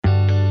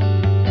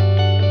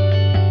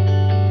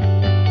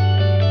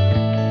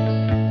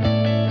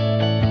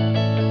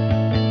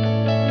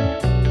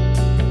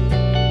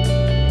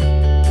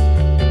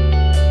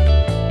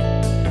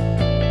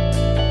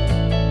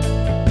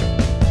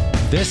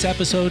This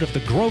episode of the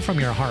Grow From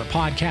Your Heart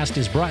podcast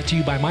is brought to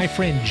you by my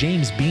friend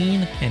James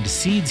Bean and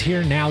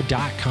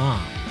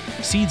SeedsHereNow.com.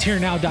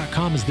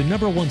 SeedsHereNow.com is the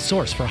 #1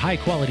 source for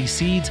high-quality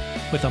seeds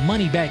with a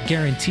money-back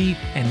guarantee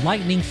and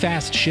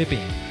lightning-fast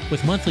shipping.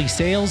 With monthly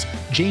sales,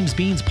 James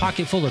Bean's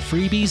pocket full of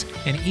freebies,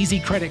 and easy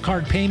credit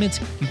card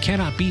payments, you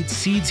cannot beat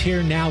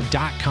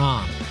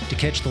SeedsHereNow.com. To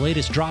catch the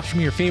latest drops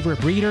from your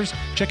favorite breeders,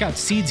 check out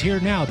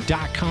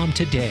SeedsHereNow.com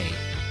today.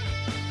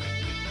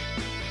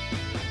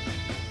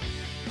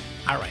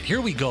 All right, here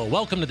we go.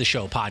 Welcome to the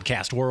show,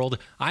 podcast world.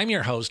 I'm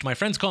your host. My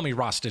friends call me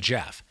Rasta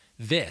Jeff.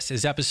 This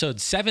is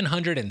episode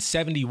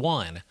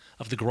 771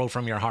 of the Grow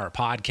From Your Heart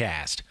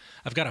podcast.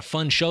 I've got a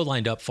fun show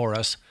lined up for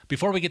us.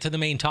 Before we get to the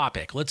main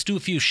topic, let's do a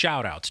few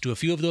shout outs to a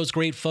few of those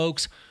great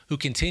folks who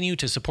continue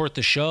to support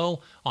the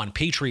show on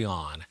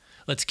Patreon.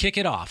 Let's kick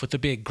it off with the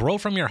big Grow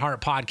From Your Heart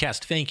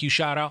podcast thank you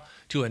shout out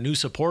to a new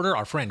supporter,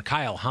 our friend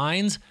Kyle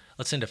Hines.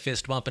 Let's send a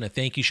fist bump and a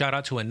thank you shout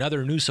out to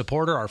another new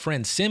supporter, our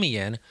friend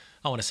Simeon.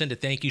 I want to send a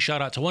thank you shout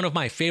out to one of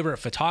my favorite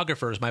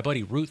photographers, my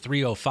buddy Root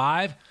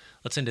 305.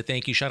 Let's send a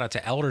thank you shout out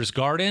to Elder's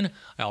Garden.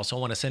 I also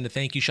want to send a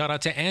thank you shout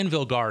out to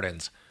Anvil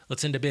Gardens.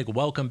 Let's send a big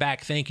welcome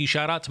back thank you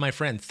shout out to my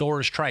friend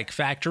Thor's Trike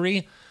Factory.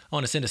 I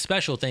want to send a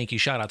special thank you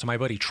shout out to my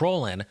buddy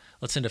Trollin.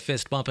 Let's send a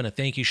fist bump and a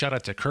thank you shout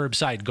out to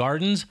Curbside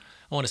Gardens.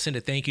 I want to send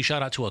a thank you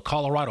shout out to a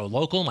Colorado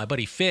local, my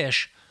buddy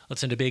Fish. Let's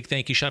send a big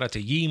thank you shout out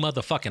to Yee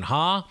Motherfucking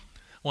Ha.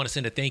 I want to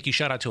send a thank you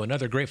shout out to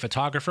another great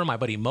photographer, my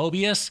buddy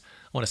Mobius. I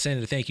want to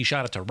send a thank you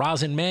shout out to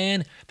Rosin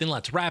Man. Then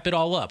let's wrap it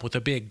all up with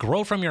a big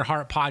Grow From Your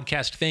Heart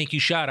podcast thank you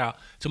shout out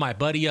to my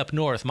buddy up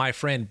north, my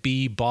friend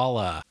B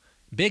Balla.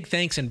 Big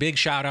thanks and big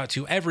shout out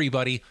to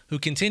everybody who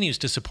continues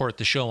to support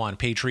the show on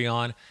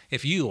Patreon.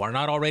 If you are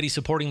not already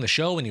supporting the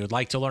show and you would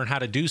like to learn how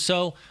to do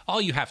so,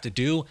 all you have to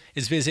do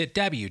is visit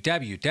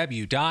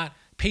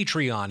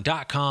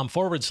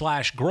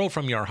www.patreon.com/Grow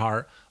From Your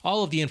Heart.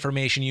 All of the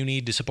information you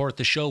need to support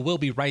the show will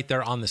be right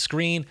there on the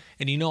screen.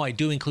 And you know I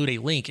do include a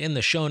link in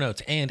the show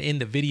notes and in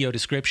the video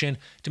description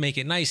to make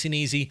it nice and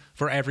easy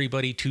for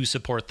everybody to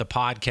support the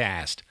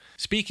podcast.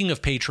 Speaking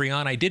of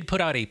Patreon, I did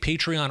put out a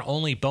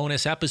Patreon-only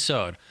bonus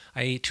episode.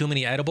 I ate too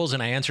many edibles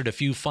and I answered a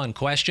few fun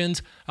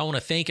questions. I want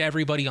to thank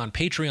everybody on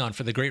Patreon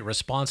for the great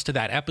response to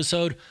that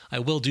episode. I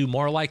will do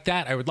more like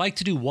that. I would like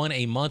to do one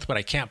a month, but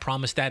I can't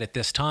promise that at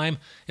this time.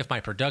 If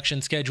my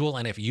production schedule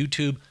and if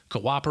YouTube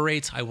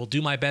cooperates, I will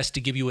do my best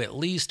to give you at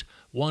least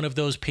one of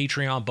those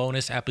Patreon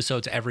bonus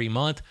episodes every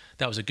month.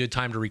 That was a good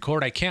time to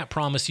record. I can't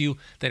promise you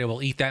that I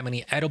will eat that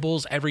many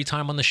edibles every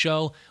time on the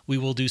show. We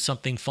will do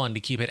something fun to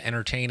keep it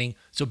entertaining.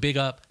 So big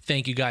up.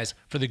 Thank you guys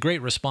for the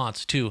great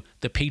response to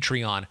the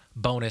Patreon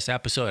bonus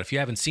episode. If you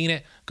haven't seen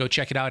it, go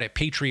check it out at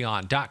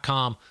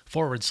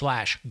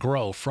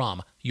patreon.com/Grow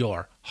From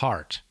Your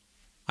Heart.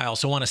 I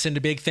also want to send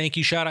a big thank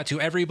you shout out to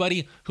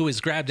everybody who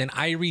has grabbed an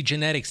Irie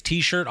Genetics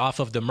t-shirt off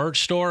of the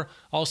merch store.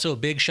 Also a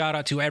big shout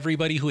out to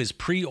everybody who has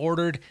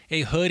pre-ordered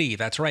a hoodie.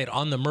 That's right,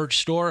 on the merch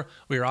store,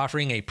 we are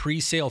offering a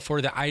pre-sale for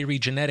the Irie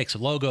Genetics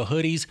logo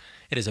hoodies.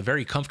 It is a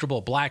very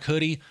comfortable black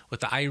hoodie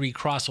with the Irie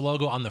Cross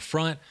logo on the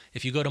front.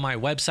 If you go to my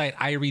website,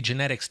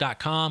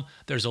 iriegenetics.com,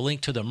 there's a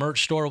link to the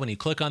merch store. When you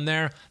click on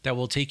there, that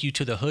will take you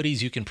to the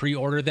hoodies. You can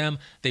pre-order them.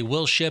 They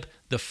will ship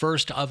the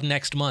 1st of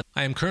next month.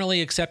 I am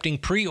currently accepting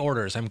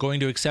pre-orders. I'm going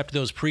to accept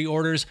those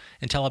pre-orders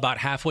until about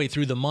halfway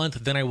through the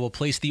month. Then I will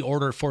place the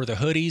order for the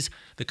hoodies.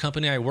 The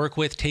company I work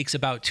with takes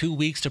about 2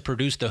 weeks to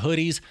produce the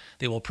hoodies.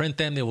 They will print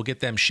them. They will get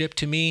them shipped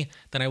to me.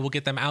 Then I will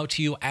get them out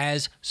to you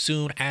as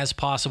soon as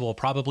possible,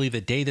 probably the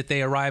day that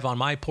they arrive on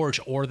my porch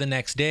or the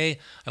next day.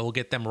 I will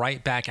get them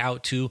right back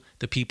out to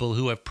the people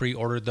who have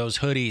pre-ordered those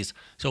hoodies.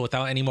 So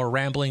without any more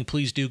rambling,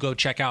 please do go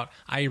check out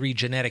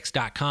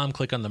iriegenetics.com.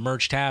 Click on the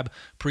merch tab,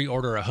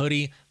 pre-order a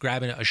hoodie,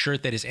 grab a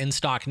shirt that is in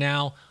stock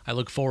now. I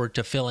look forward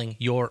to filling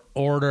your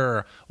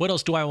order. What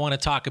else do I want to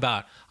talk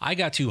about? I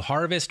got to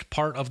harvest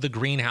part of the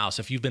greenhouse.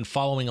 If you've been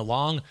following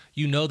along,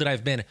 you know that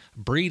I've been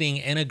breeding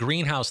in a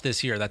greenhouse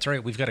this year. That's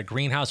right, we've got a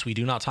greenhouse. We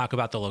do not talk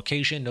about the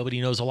location.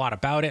 Nobody knows a lot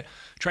about it.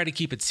 Try to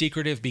keep it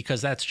secretive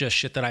because that's just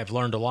shit that I've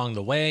learned along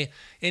the way.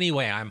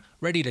 Anyway, I'm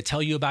ready to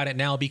tell you about it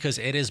now because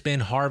it has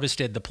been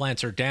harvested. The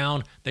plants are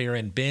down. They are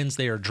in bins.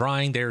 They are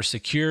drying. They are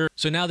secure.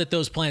 So now that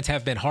those plants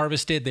have been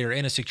harvested, they are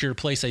in a secure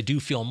place. I do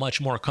feel much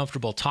more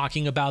comfortable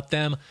talking about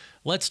them.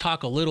 Let's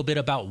talk a little bit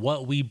about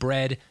what we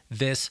bred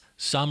this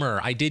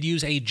summer. I did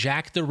use a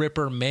Jack the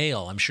Ripper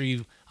male. I'm sure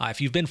if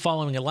you've been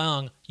following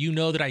along, you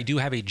know that I do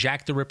have a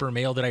Jack the Ripper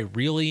male that I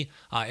really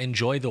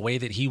enjoy the way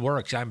that he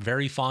works. I'm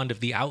very fond of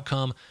the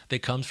outcome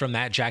that comes from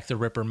that Jack the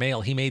Ripper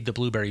male. He made the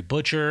Blueberry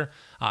Butcher.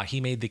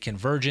 He made the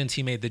Convergence.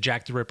 He made the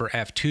Jack the Ripper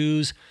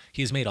F2s.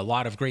 He's made a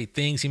lot of great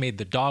things. He made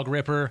the Dog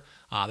Ripper.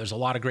 There's a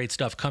lot of great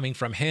stuff coming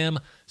from him.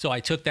 So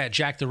I took that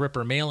Jack the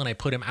Ripper male and I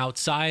put him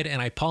outside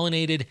and I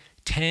pollinated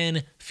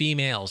 10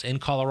 females in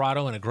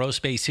Colorado in a grow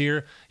space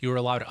here. You are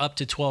allowed up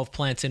to 12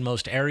 plants in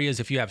most areas.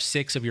 If you have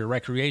 6 of your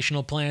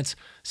recreational plants,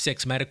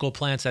 6 medical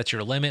plants, that's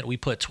your limit. We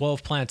put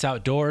 12 plants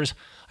outdoors.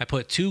 I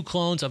put 2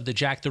 clones of the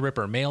Jack the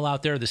Ripper male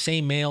out there, the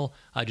same male,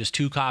 just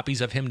 2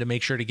 copies of him to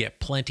make sure to get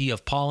plenty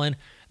of pollen.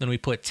 Then we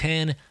put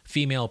 10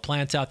 female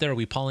plants out there.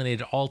 We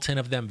pollinated all 10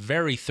 of them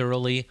very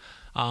thoroughly.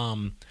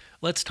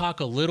 Let's talk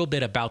a little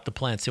bit about the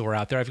plants that were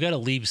out there. I've got to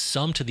leave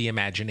some to the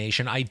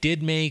imagination. I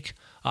did make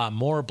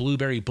more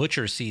blueberry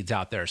butcher seeds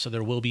out there. So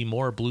there will be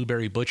more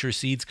blueberry butcher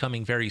seeds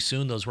coming very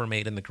soon. Those were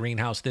made in the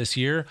greenhouse this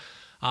year.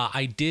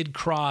 I did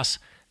cross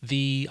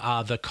the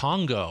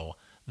Congo,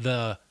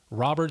 the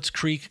Roberts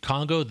Creek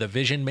Congo, the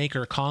Vision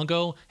Maker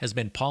Congo has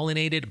been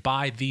pollinated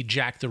by the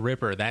Jack the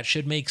Ripper. That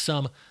should make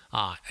some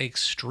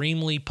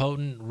extremely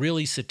potent,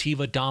 really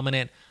sativa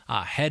dominant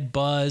head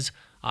buzz,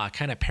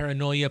 kind of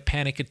paranoia,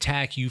 panic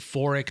attack,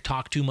 euphoric,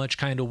 talk too much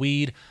kind of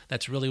weed.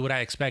 That's really what I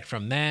expect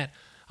from that.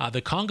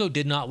 The Congo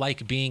did not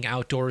like being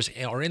outdoors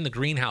or in the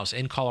greenhouse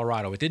in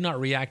Colorado. It did not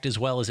react as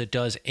well as it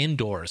does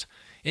indoors.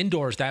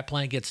 Indoors, that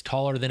plant gets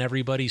taller than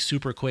everybody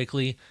super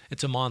quickly.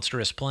 It's a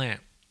monstrous plant.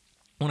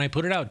 When I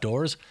put it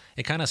outdoors,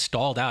 it kind of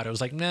stalled out. It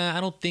was like, nah,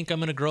 I don't think I'm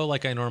going to grow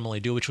like I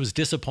normally do, which was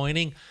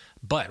disappointing.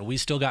 But we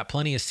still got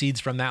plenty of seeds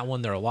from that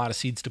one. There are a lot of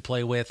seeds to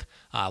play with,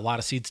 a lot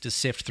of seeds to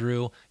sift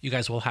through. You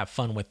guys will have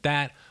fun with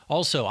that.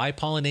 Also, I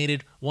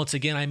pollinated. Once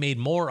again, I made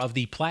more of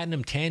the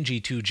Platinum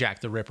Tangy 2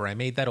 Jack the Ripper. I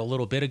made that a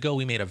little bit ago.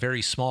 We made a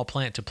very small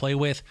plant to play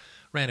with.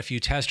 Ran a few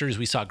testers.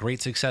 We saw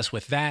great success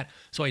with that.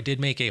 So I did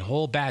make a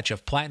whole batch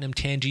of Platinum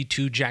Tangy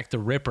 2 Jack the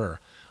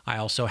Ripper. I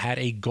also had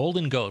a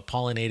golden goat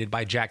pollinated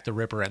by Jack the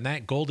Ripper, and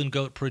that golden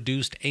goat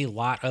produced a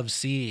lot of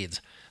seeds.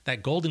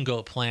 That golden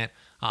goat plant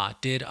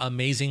did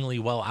amazingly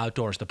well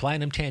outdoors. The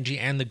Platinum Tangy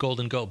and the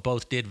golden goat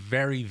both did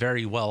very,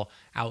 very well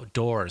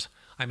outdoors.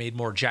 I made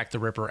more Jack the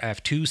Ripper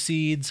F2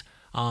 seeds.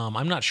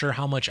 I'm not sure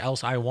how much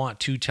else I want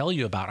to tell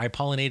you about. I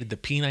pollinated the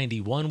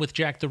P91 with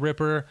Jack the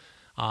Ripper.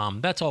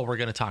 That's all we're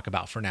going to talk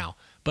about for now.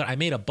 But I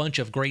made a bunch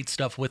of great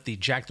stuff with the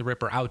Jack the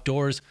Ripper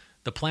outdoors.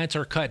 The plants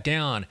are cut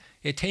down.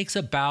 It takes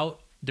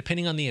about,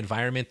 depending on the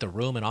environment, the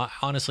room, and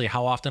honestly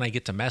how often I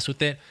get to mess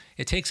with it,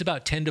 it takes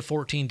about 10 to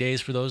 14 days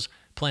for those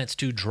plants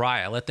to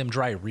dry. I let them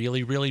dry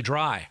really, really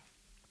dry.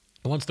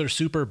 Once they're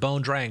super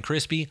bone dry and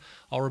crispy,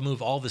 I'll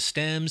remove all the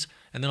stems,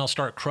 and then I'll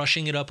start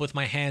crushing it up with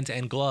my hands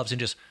and gloves and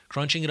just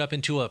crunching it up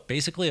into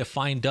basically a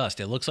fine dust.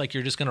 It looks like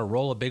you're just going to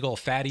roll a big old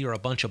fatty or a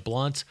bunch of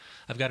blunts.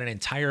 I've got an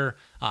entire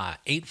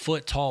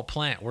 8-foot tall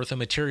plant worth of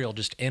material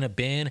just in a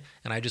bin,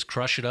 and I just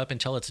crush it up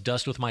until it's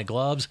dust with my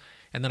gloves.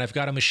 And then I've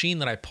got a machine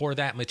that I pour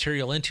that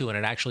material into, and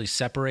it actually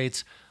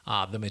separates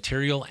the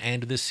material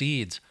and the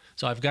seeds.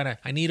 So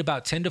I need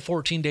about 10 to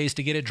 14 days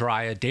to get it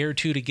dry, a day or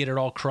two to get it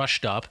all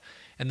crushed up,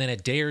 and then a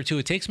day or two.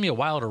 It takes me a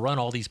while to run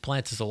all these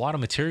plants. It's a lot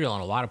of material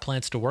and a lot of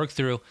plants to work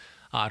through,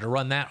 to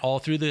run that all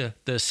through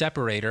the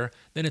separator.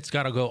 Then it's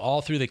got to go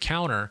all through the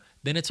counter.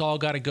 Then it's all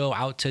got to go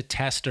out to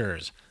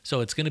testers. So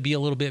it's going to be a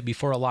little bit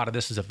before a lot of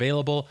this is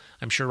available.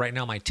 I'm sure right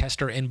now my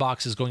tester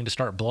inbox is going to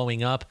start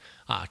blowing up.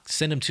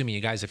 Send them to me,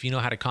 you guys. If you know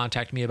how to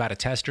contact me about a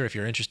tester, if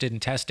you're interested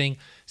in testing,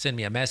 send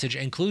me a message.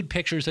 Include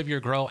pictures of your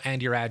grow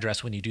and your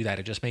address when you do that.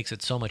 It just makes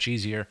it so much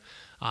easier.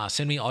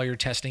 Send me all your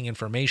testing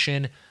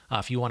information.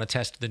 If you want to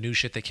test the new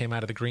shit that came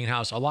out of the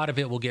greenhouse, a lot of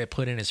it will get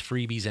put in as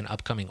freebies and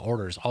upcoming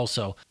orders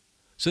also.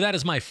 So that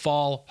is my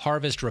fall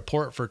harvest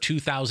report for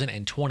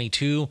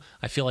 2022.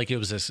 I feel like it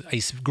was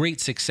a great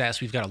success.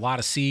 We've got a lot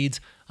of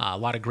seeds, a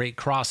lot of great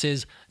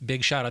crosses.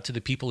 Big shout out to the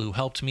people who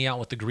helped me out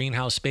with the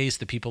greenhouse space,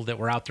 the people that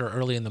were out there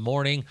early in the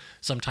morning,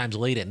 sometimes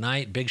late at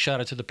night. Big shout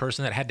out to the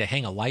person that had to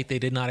hang a light they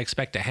did not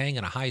expect to hang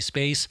in a high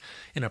space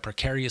in a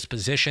precarious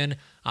position.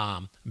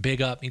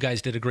 Big up. You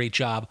guys did a great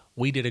job.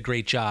 We did a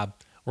great job.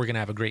 We're going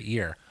to have a great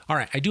year. All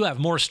right. I do have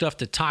more stuff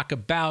to talk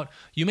about.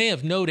 You may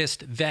have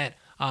noticed that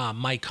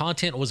my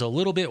content was a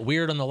little bit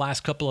weird on the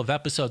last couple of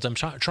episodes. I'm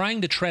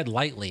trying to tread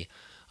lightly.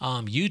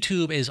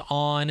 YouTube is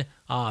on,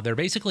 they're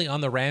basically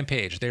on the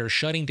rampage. They're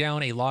shutting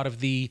down a lot of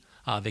the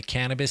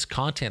cannabis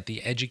content,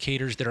 the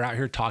educators that are out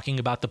here talking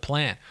about the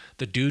plant.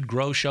 The Dude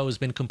Grow Show has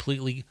been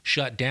completely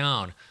shut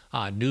down.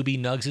 Newbie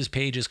Nugs'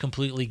 page is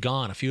completely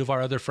gone. A few of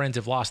our other friends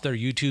have lost their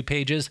YouTube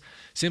pages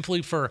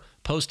simply for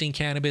posting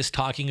cannabis,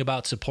 talking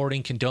about,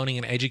 supporting, condoning,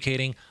 and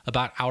educating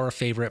about our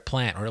favorite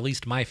plant, or at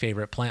least my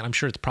favorite plant. I'm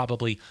sure it's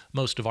probably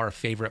most of our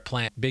favorite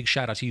plant. Big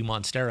shout out to you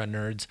Monstera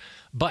nerds.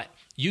 But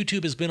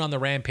YouTube has been on the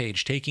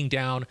rampage, taking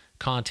down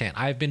content.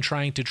 I've been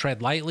trying to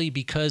tread lightly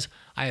because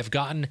I have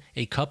gotten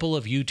a couple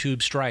of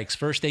YouTube strikes.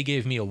 First, they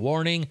gave me a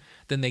warning.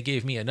 Then they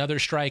gave me another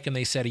strike and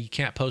they said you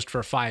can't post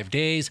for 5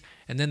 days.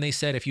 And then they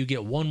said if you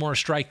get one more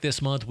strike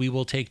this month, we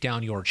will take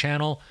down your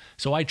channel.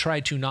 So I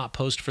tried to not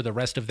post for the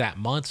rest of that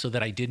month so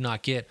that I did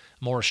not get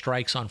more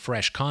strikes on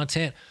fresh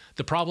content.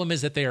 The problem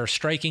is that they are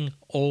striking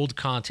old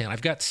content.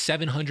 I've got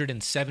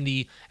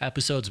 770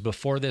 episodes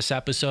before this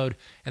episode,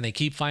 and they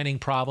keep finding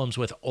problems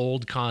with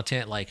old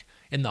content, like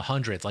in the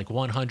hundreds, like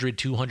 100,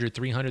 200,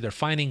 300. They're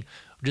finding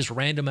just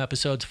random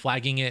episodes,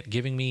 flagging it,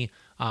 giving me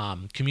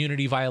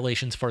community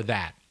violations for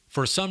that.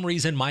 For some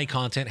reason, my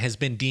content has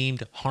been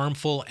deemed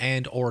harmful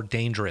and or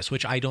dangerous,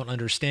 which I don't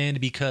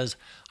understand because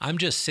I'm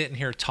just sitting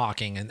here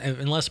talking. And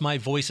unless my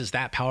voice is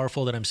that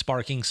powerful that I'm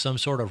sparking some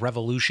sort of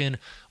revolution,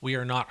 we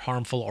are not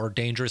harmful or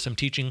dangerous. I'm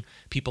teaching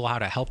people how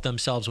to help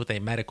themselves with a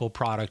medical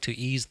product to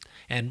ease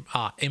and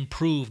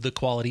improve the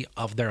quality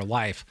of their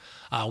life.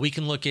 We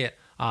can look at,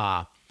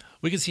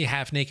 we can see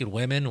half naked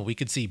women. We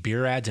could see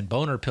beer ads and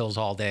boner pills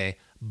all day.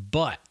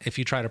 But if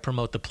you try to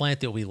promote the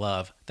plant that we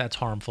love, that's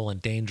harmful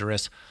and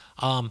dangerous.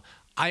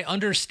 I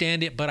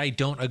understand it, but I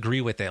don't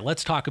agree with it.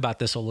 Let's talk about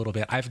this a little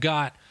bit. I've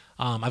got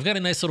a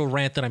nice little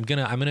rant that I'm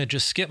gonna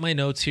just skip my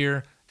notes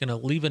here. Gonna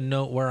leave a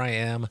note where I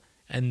am,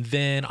 and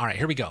then all right,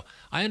 here we go.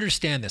 I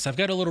understand this. I've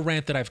got a little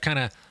rant that I've kind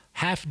of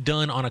half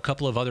done on a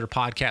couple of other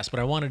podcasts,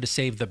 but I wanted to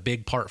save the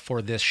big part for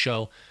this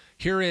show.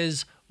 Here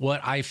is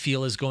what I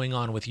feel is going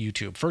on with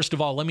YouTube. First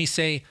of all, let me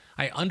say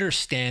I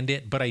understand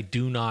it, but I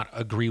do not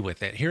agree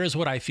with it. Here is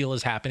what I feel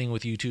is happening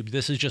with YouTube.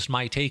 This is just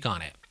my take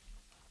on it.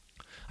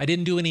 I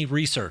didn't do any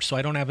research, so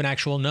I don't have an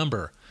actual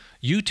number.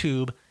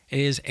 YouTube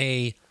is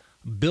a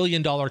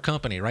billion-dollar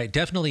company, right?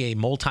 Definitely a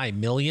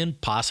multi-million,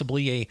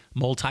 possibly a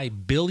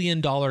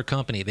multi-billion-dollar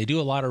company. They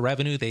do a lot of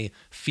revenue. They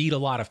feed a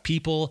lot of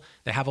people.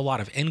 They have a lot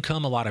of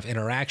income, a lot of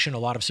interaction, a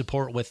lot of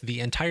support with the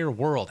entire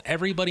world.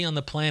 Everybody on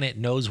the planet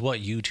knows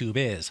what YouTube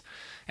is.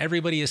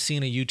 Everybody has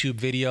seen a YouTube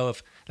video.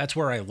 That's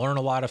where I learn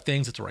a lot of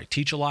things. That's where I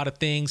teach a lot of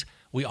things.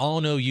 We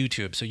all know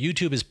YouTube. So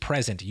YouTube is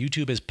present.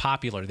 YouTube is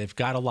popular. They've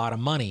got a lot of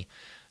money.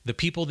 The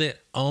people that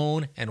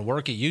own and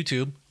work at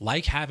YouTube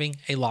like having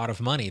a lot of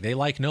money. They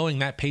like knowing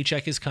that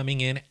paycheck is coming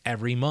in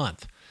every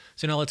month.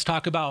 So now let's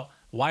talk about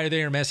why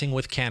they are messing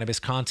with cannabis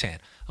content.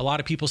 A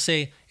lot of people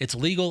say it's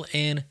legal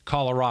in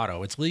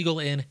Colorado. It's legal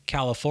in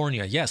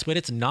California. Yes, but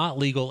it's not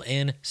legal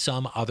in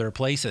some other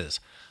places.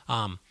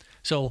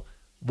 So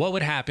what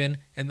would happen,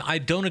 and I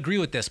don't agree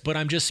with this, but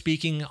I'm just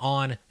speaking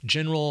on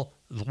general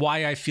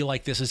why I feel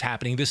like this is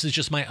happening. This is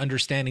just my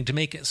understanding to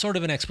make sort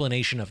of an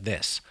explanation of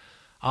this.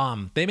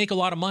 They make a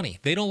lot of money.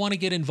 They don't want to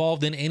get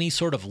involved in any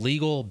sort of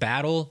legal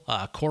battle,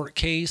 court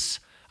case,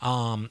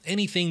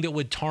 anything that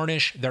would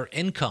tarnish their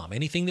income,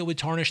 anything that would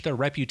tarnish their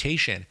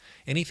reputation,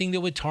 anything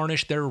that would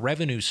tarnish their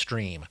revenue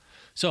stream.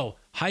 So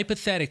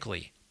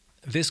hypothetically,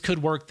 this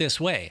could work this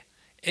way.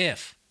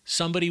 If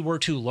somebody were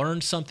to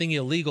learn something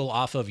illegal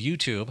off of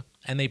YouTube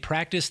and they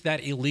practiced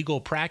that illegal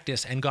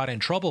practice and got in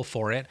trouble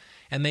for it,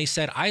 and they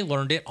said, I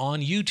learned it on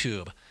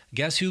YouTube,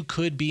 guess who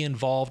could be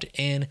involved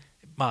in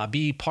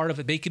be part of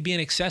it? They could be an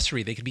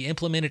accessory. They could be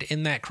implemented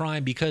in that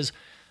crime because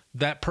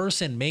that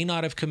person may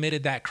not have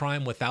committed that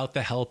crime without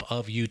the help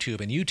of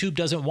YouTube. And YouTube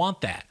doesn't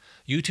want that.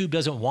 YouTube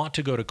doesn't want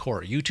to go to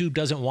court. YouTube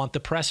doesn't want the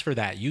press for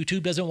that.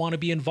 YouTube doesn't want to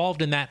be involved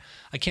in that.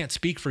 I can't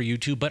speak for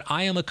YouTube, but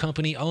I am a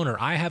company owner.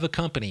 I have a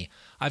company.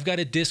 I've got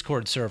a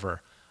Discord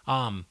server.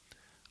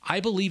 I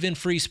believe in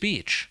free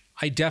speech.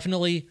 I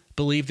definitely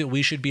believe that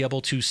we should be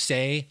able to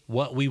say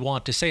what we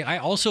want to say. I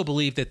also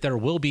believe that there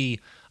will be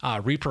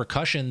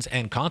repercussions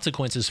and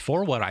consequences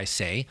for what I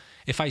say.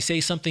 If I say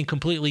something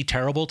completely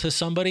terrible to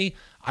somebody,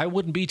 I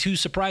wouldn't be too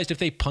surprised if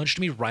they punched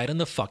me right in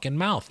the fucking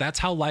mouth. That's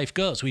how life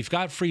goes. We've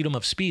got freedom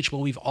of speech, but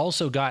we've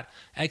also got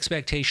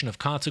expectation of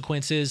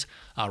consequences,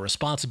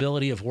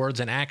 responsibility of words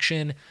and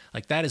action.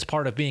 Like that is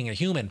part of being a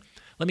human.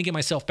 Let me get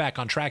myself back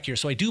on track here.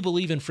 So I do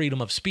believe in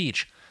freedom of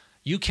speech.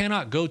 You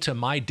cannot go to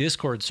my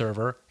Discord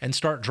server and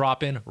start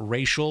dropping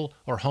racial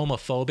or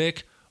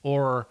homophobic,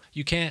 or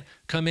you can't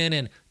come in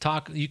and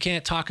you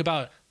can't talk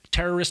about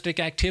terroristic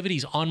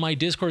activities on my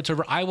Discord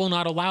server. I will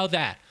not allow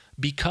that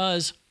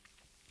because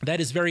that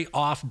is very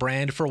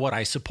off-brand for what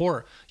I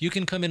support. You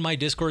can come in my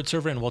Discord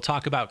server and we'll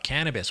talk about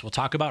cannabis. We'll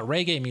talk about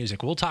reggae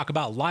music. We'll talk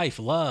about life,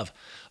 love,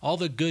 all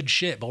the good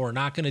shit, but we're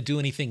not going to do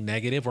anything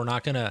negative. We're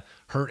not going to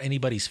hurt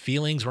anybody's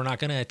feelings. We're not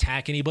going to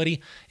attack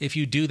anybody. If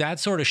you do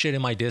that sort of shit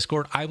in my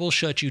Discord, I will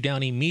shut you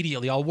down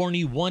immediately. I'll warn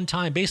you one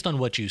time based on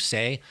what you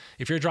say.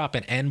 If you're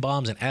dropping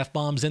N-bombs and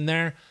F-bombs in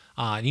there,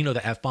 you know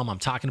the F-bomb I'm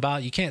talking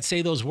about. You can't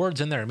say those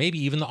words in there,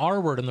 maybe even the R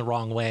word in the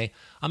wrong way.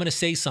 I'm going to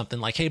say something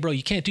like, hey, bro,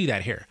 you can't do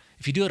that here.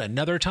 If you do it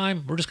another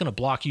time, we're just going to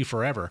block you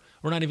forever.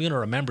 We're not even going to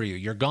remember you.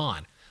 You're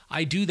gone.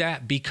 I do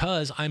that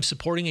because I'm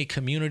supporting a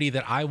community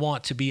that I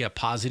want to be a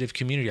positive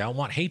community. I don't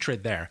want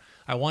hatred there.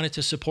 I want it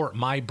to support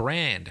my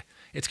brand.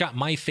 It's got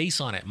my face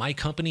on it, my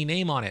company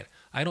name on it.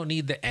 I don't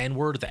need the N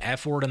word, the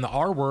F word, and the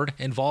R word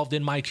involved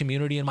in my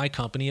community and my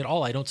company at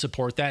all. I don't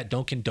support that.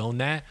 Don't condone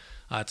that.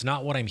 It's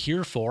not what I'm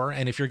here for.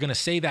 And if you're going to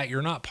say that,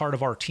 you're not part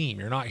of our team.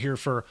 You're not here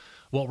for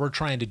what we're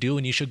trying to do,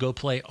 and you should go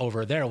play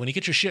over there. When you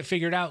get your shit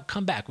figured out,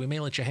 come back. We may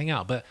let you hang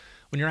out. But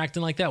when you're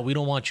acting like that, we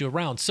don't want you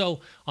around.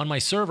 So on my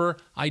server,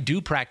 I do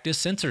practice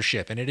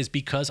censorship, and it is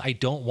because I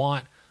don't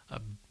want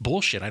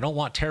bullshit. I don't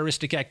want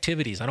terroristic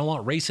activities. I don't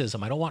want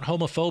racism. I don't want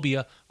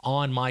homophobia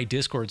on my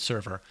Discord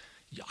server.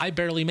 I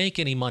barely make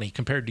any money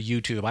compared to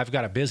YouTube. I've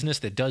got a business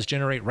that does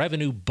generate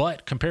revenue,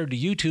 but compared to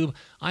YouTube,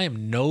 I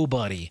am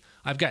nobody.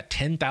 I've got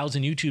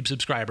 10,000 YouTube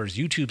subscribers.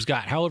 YouTube's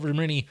got however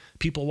many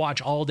people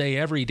watch all day,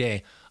 every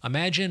day.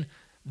 Imagine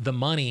the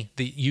money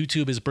that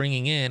YouTube is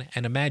bringing in,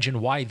 and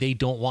imagine why they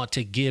don't want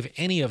to give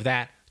any of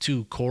that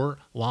to court,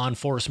 law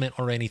enforcement,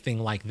 or anything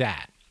like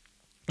that.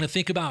 Now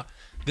think about,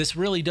 this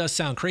really does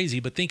sound crazy,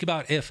 but think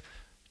about if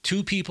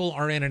two people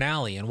are in an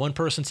alley and one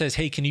person says,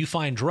 hey, can you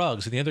find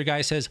drugs? And the other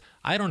guy says,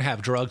 I don't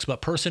have drugs,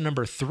 but person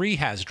number 3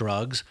 has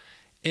drugs.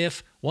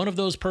 If one of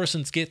those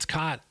persons gets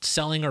caught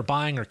selling or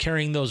buying or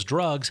carrying those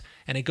drugs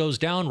and it goes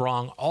down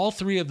wrong, all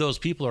 3 of those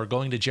people are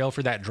going to jail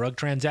for that drug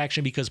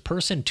transaction because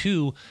person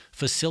 2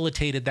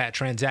 facilitated that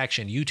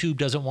transaction. YouTube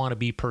doesn't want to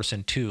be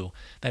person 2.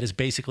 That is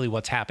basically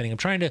what's happening. I'm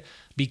trying to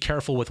be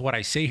careful with what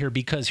I say here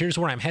because here's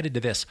where I'm headed to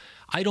this.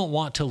 I don't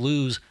want to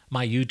lose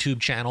my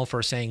YouTube channel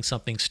for saying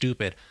something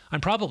stupid.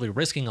 I'm probably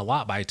risking a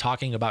lot by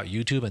talking about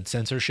YouTube and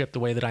censorship the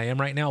way that I am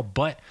right now,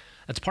 but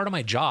that's part of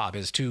my job,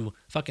 is to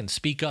fucking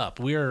speak up.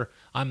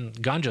 I'm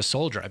Ganja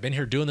Soldier. I've been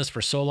here doing this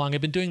for so long.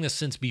 I've been doing this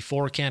since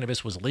before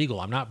cannabis was legal.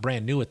 I'm not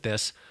brand new at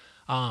this.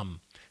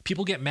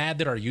 People get mad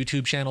that our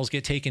YouTube channels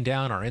get taken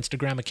down, our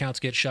Instagram accounts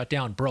get shut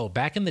down. Bro,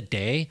 back in the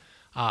day,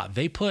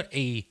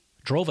 they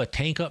drove a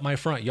tank up my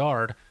front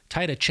yard,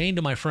 tied a chain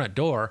to my front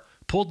door,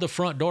 pulled the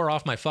front door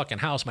off my fucking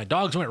house. My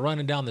dogs went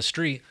running down the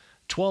street.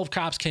 12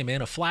 cops came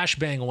in, a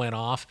flashbang went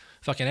off,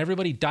 fucking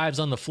everybody dives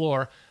on the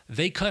floor.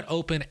 They cut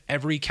open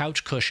every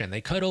couch cushion.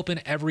 They cut open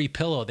every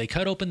pillow. They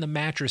cut open the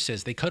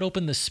mattresses. They cut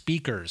open the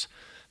speakers.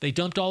 They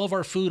dumped all of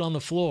our food on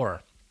the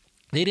floor.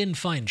 They didn't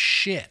find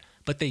shit,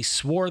 but they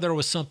swore there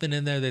was something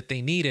in there that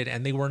they needed,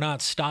 and they were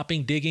not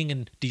stopping digging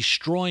and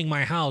destroying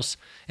my house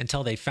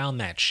until they found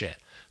that shit.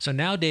 So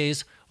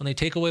nowadays, when they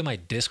take away my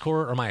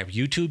Discord or my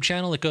YouTube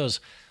channel, it goes,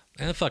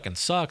 that fucking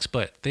sucks,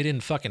 but they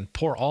didn't fucking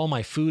pour all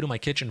my food on my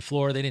kitchen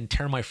floor. They didn't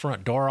tear my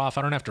front door off.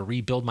 I don't have to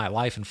rebuild my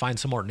life and find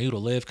somewhere new to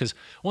live, because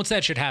once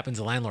that shit happens,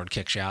 the landlord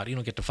kicks you out. You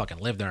don't get to fucking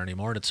live there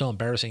anymore, and it's so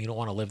embarrassing you don't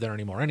want to live there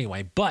anymore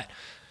anyway. But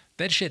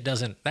that shit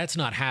that's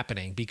not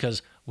happening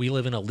because we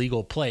live in a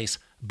legal place.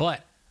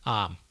 But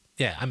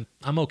yeah,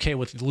 I'm okay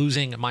with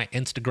losing my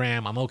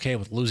Instagram. I'm okay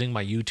with losing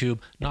my YouTube.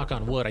 Knock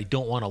on wood, I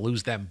don't want to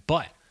lose them,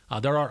 but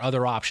there are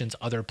other options,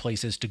 other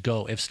places to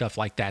go if stuff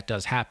like that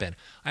does happen.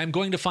 I'm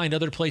going to find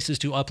other places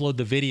to upload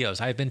the videos.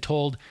 I've been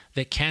told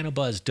that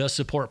Cannabuzz does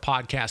support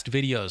podcast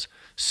videos.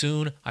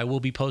 Soon, I will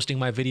be posting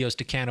my videos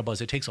to Cannabuzz.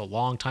 It takes a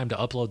long time to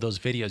upload those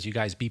videos. You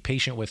guys be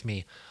patient with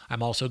me.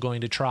 I'm also going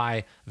to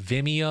try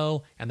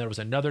Vimeo, and there was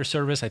another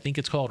service, I think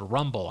it's called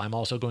Rumble. I'm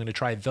also going to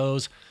try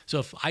those. So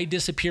if I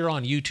disappear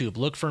on YouTube,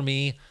 look for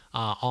me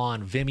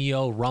on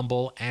Vimeo,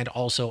 Rumble, and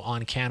also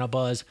on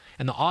Cannabuzz.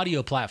 And the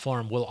audio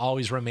platform will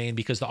always remain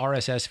because the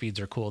RSS feeds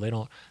are cool. They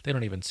don't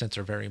even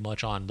censor very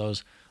much on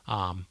those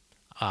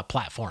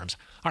platforms.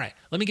 All right,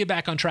 let me get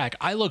back on track.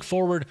 I look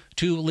forward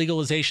to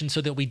legalization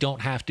so that we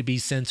don't have to be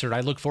censored. I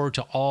look forward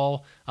to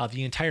all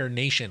the entire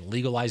nation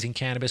legalizing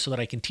cannabis so that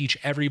I can teach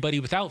everybody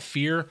without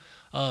fear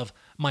of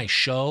my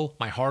show,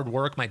 my hard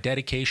work, my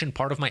dedication,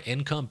 part of my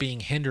income being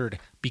hindered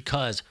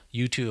because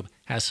YouTube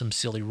has some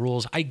silly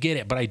rules. I get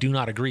it, but I do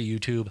not agree,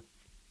 YouTube.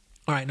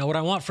 All right, now what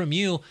I want from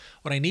you,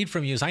 what I need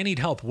from you is I need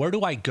help. Where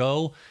do I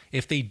go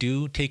if they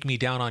do take me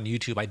down on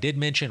YouTube? I did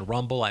mention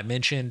Rumble, I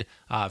mentioned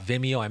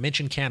Vimeo, I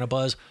mentioned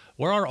Cannabuzz.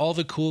 Where are all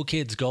the cool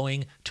kids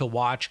going to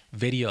watch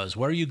videos?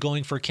 Where are you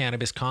going for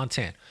cannabis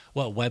content?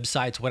 What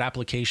websites, what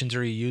applications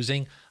are you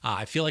using?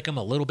 I feel like I'm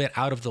a little bit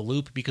out of the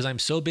loop because I'm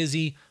so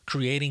busy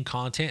creating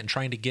content and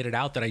trying to get it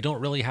out that I don't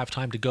really have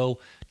time to go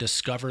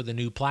discover the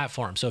new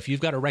platform. So if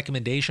you've got a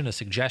recommendation, a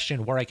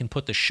suggestion where I can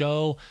put the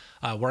show,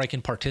 where I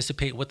can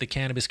participate with the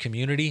cannabis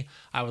community,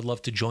 I would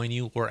love to join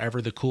you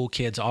wherever the cool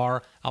kids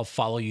are. I'll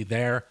follow you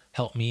there.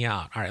 Help me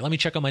out. All right, let me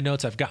check on my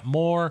notes. I've got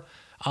more.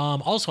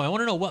 Also, I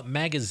want to know what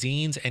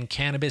magazines and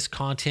cannabis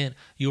content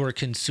you are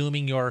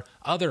consuming your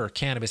other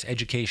cannabis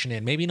education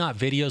in. Maybe not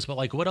videos, but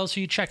like what else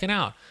are you checking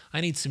out?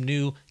 I need some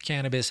new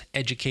cannabis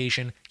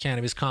education,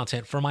 cannabis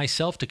content for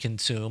myself to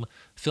consume.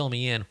 Fill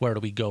me in. Where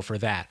do we go for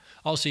that?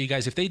 Also, you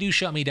guys, if they do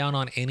shut me down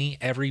on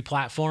every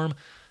platform,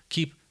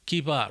 keep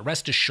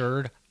rest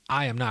assured,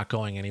 I am not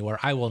going anywhere.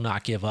 I will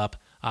not give up.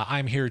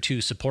 I'm here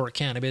to support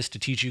cannabis, to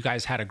teach you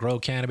guys how to grow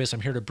cannabis.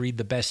 I'm here to breed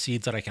the best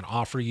seeds that I can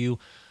offer you.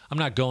 I'm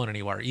not going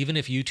anywhere. Even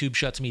if YouTube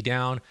shuts me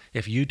down,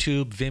 if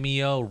YouTube,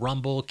 Vimeo,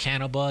 Rumble,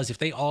 Cannabuzz, if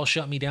they all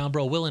shut me down,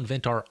 bro, we'll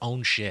invent our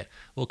own shit.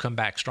 We'll come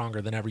back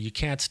stronger than ever. You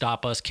can't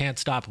stop us. Can't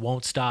stop,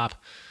 won't stop.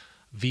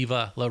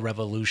 Viva la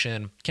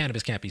revolution.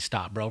 Cannabis can't be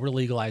stopped, bro. We're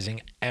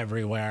legalizing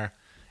everywhere.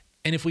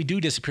 And if we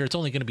do disappear, it's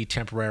only going to be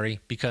temporary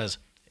because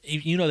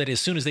you know that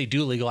as soon as they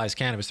do legalize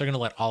cannabis, they're going to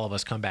let all of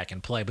us come back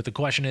and play. But the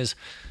question is,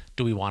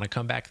 do we want to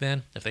come back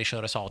then? If they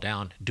shut us all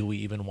down, do we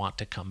even want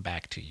to come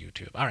back to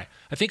YouTube? All right.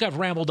 I think I've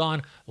rambled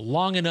on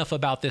long enough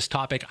about this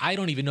topic. I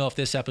don't even know if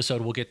this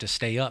episode will get to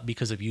stay up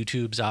because of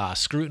YouTube's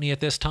scrutiny at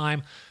this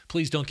time.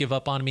 Please don't give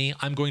up on me.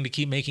 I'm going to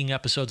keep making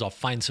episodes. I'll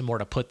find some more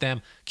to put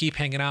them. Keep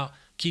hanging out.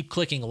 Keep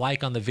clicking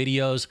like on the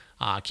videos.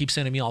 Keep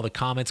sending me all the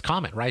comments.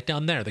 Comment right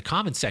down there. The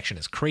comment section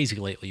is crazy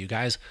lately, you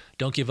guys.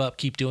 Don't give up.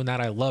 Keep doing that.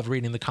 I love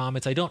reading the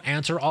comments. I don't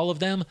answer all of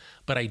them,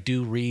 but I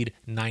do read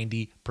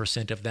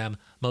 90% of them.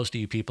 Most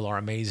of you people are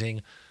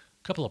amazing.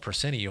 couple of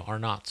percent of you are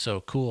not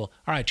so cool.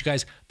 All right, you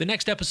guys, the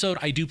next episode,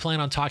 I do plan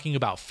on talking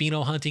about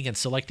pheno hunting and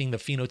selecting the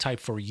phenotype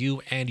for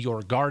you and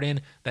your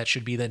garden. That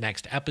should be the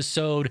next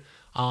episode.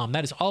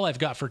 That is all I've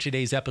got for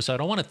today's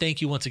episode. I want to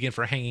thank you once again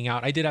for hanging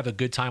out. I did have a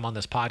good time on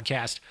this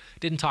podcast.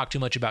 Didn't talk too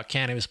much about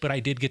cannabis, but I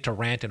did get to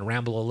rant and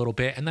ramble a little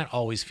bit, and that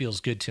always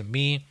feels good to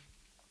me.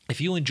 If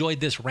you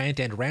enjoyed this rant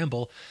and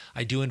ramble,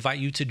 I do invite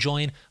you to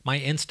join my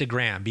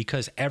Instagram,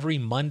 because every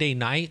Monday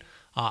night,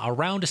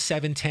 around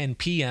 7:10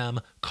 p.m.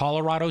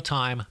 Colorado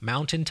time,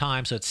 Mountain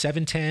Time, so it's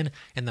 7:10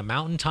 in the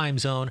Mountain Time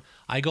Zone,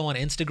 I go on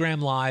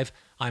Instagram Live.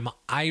 I'm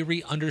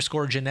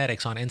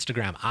Irie_genetics on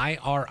Instagram,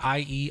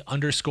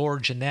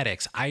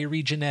 IRIE_genetics,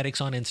 Irie Genetics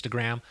on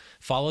Instagram.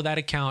 Follow that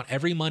account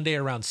every Monday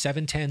around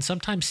 7:10,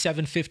 sometimes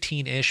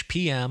 7:15-ish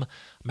p.m.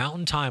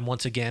 Mountain Time.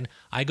 Once again,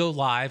 I go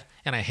live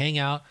and I hang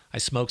out, I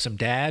smoke some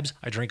dabs,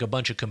 I drink a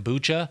bunch of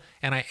kombucha,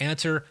 and I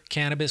answer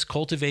cannabis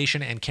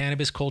cultivation and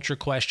cannabis culture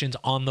questions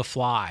on the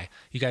fly.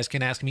 You guys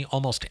can ask me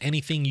almost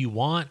anything you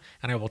want,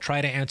 and I will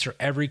try to answer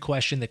every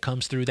question that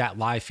comes through that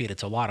live feed.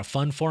 It's a lot of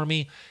fun for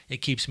me. It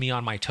keeps me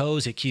on my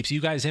toes. It keeps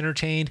you guys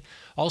entertained.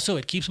 Also,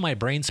 it keeps my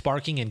brain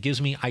sparking and gives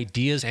me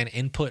ideas and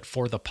input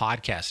for the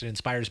podcast. It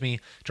inspires me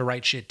to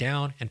write shit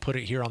down and put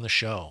it here on the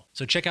show.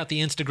 So check out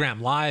the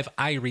Instagram Live,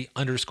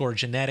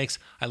 Irie_genetics.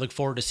 I look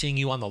forward to seeing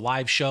you on the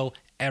live show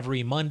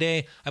every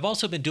Monday. I've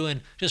also been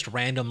doing just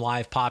random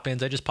live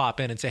pop-ins. I just pop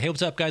in and say, hey,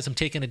 what's up, guys? I'm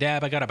taking a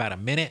dab. I got about a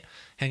minute.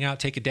 Hang out,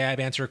 take a dab,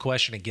 answer a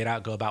question, and get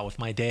out, go about with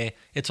my day.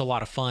 It's a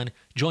lot of fun.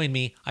 Join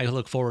me. I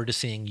look forward to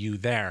seeing you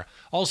there.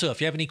 Also, if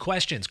you have any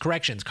questions,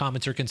 corrections,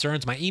 comments, or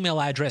concerns, my email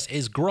address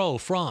is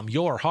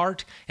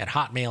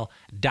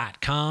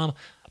growfromyourheart@hotmail.com.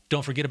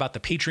 Don't forget about the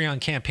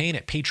Patreon campaign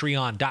at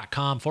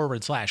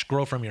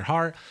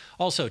patreon.com/growfromyourheart.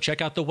 Also,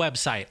 check out the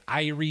website,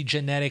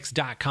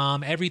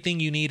 iriegenetics.com. Everything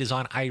you need is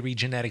on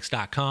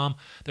iriegenetics.com.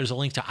 There's a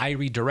link to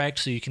Irie Direct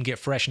so you can get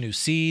fresh new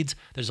seeds.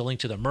 There's a link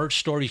to the merch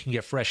store. You can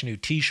get fresh new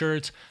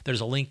t-shirts. There's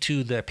a link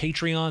to the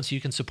Patreon so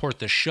you can support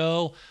the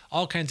show.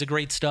 All kinds of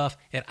great stuff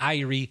at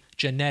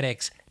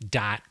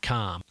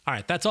iriegenetics.com. All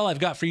right, that's all I've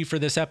got for you for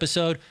this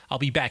episode. I'll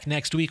be back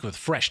next week with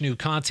fresh new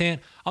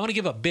content. I want to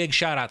give a big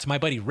shout out to my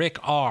buddy Rick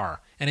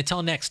R. And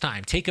until next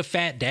time, take a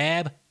fat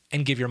dab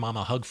and give your mama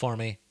a hug for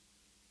me.